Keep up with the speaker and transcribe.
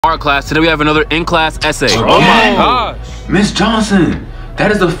Art class, today we have another in-class essay. Oh my gosh. Miss Johnson,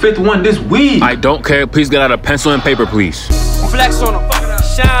 that is the 5th one this week. I don't care, please get out a pencil and paper, please. Flex on them,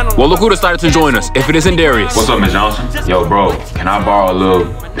 shine on. Well, look who decided to join us. If it isn't Darius. What's up, Miss Johnson? Yo, bro, can I borrow a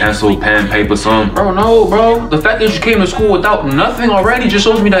little pencil, pen, paper, something? Bro, no, bro. The fact that you came to school without nothing already just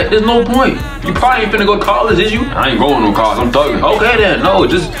shows me that there's no point. You probably ain't finna go to college, is you? I ain't going to college, I'm thugging. Okay then, no,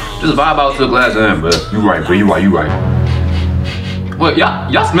 just vibe out to the class end, bro. You right, bro, you right. What, y'all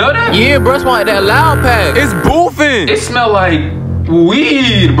smell that? Yeah, bro, it's like that loud pack. It's boofing. It smell like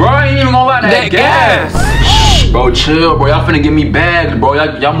weed, bro. I ain't even gonna lie, that gas. Shh, bro, chill, bro. Y'all finna get me bagged, bro.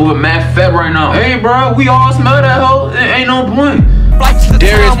 Y'all moving mad fed right now. Hey, bro, we all smell that hoe. It ain't no point.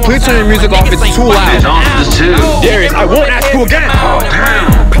 Darius, please turn your music off. It's too loud. Johnson, just chill. Darius, I won't ask you again. Oh,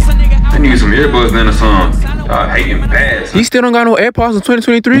 damn. I need some earbuds then or something. Hating bad. He still don't got no AirPods in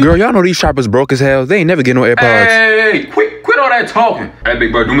 2023? Girl, y'all know these shoppers broke as hell. They ain't never get no AirPods. Hey, quit all that talking. Hey,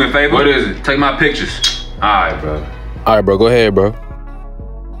 big bro, do me a favor. What is it? Take my pictures. Alright, bro. Alright, bro, go ahead, bro.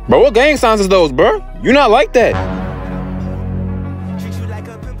 Bro, what gang signs is those, bro? You not like that.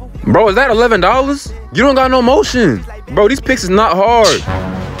 Bro, is that $11? You don't got no motion. Bro, these pics is not hard.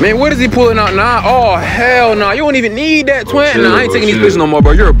 Man, what is he pulling out now? Oh, hell no. You don't even need that, twin. Nah, I ain't taking these pictures no more,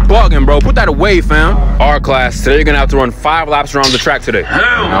 bro. You're bugging, bro. Put that away, fam. Art class, today you're gonna have to run 5 laps around the track today. Hell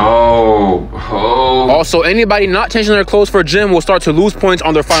no. Oh. Also, anybody not changing their clothes for gym will start to lose points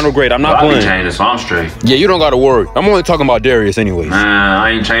on their final grade. I'm not playing. I ain't changing, so I'm straight. Yeah, you don't gotta worry. I'm only talking about Darius anyways. Man, I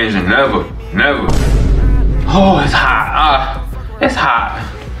ain't changing, never. Oh, it's hot. It's hot.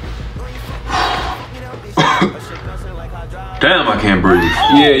 Damn, I can't breathe.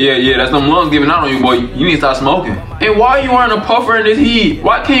 Yeah, that's them lungs giving out on you, boy. You need to stop smoking. And why are you wearing a puffer in this heat?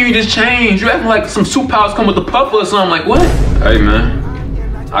 Why can't you just change? You acting like some soup powers come with the puffer or something. Like, what? Hey, man.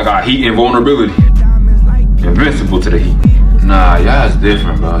 I got heat and vulnerability. Invincible to the heat. Nah, y'all is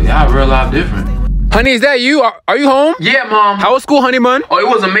different, bro. Y'all real life different. Honey, is that you? Are you home? Yeah, Mom. How was school, honey bun? Oh, it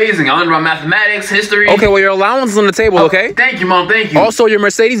was amazing. I learned about mathematics, history. Okay, well, your allowance is on the table, okay? Thank you, Mom. Thank you. Also, your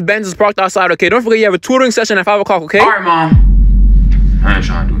Mercedes-Benz is parked outside, okay? Don't forget you have a tutoring session at 5 o'clock, okay? All right, Mom. I ain't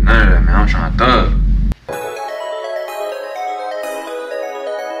trying to do none of that, man. I'm trying to thug.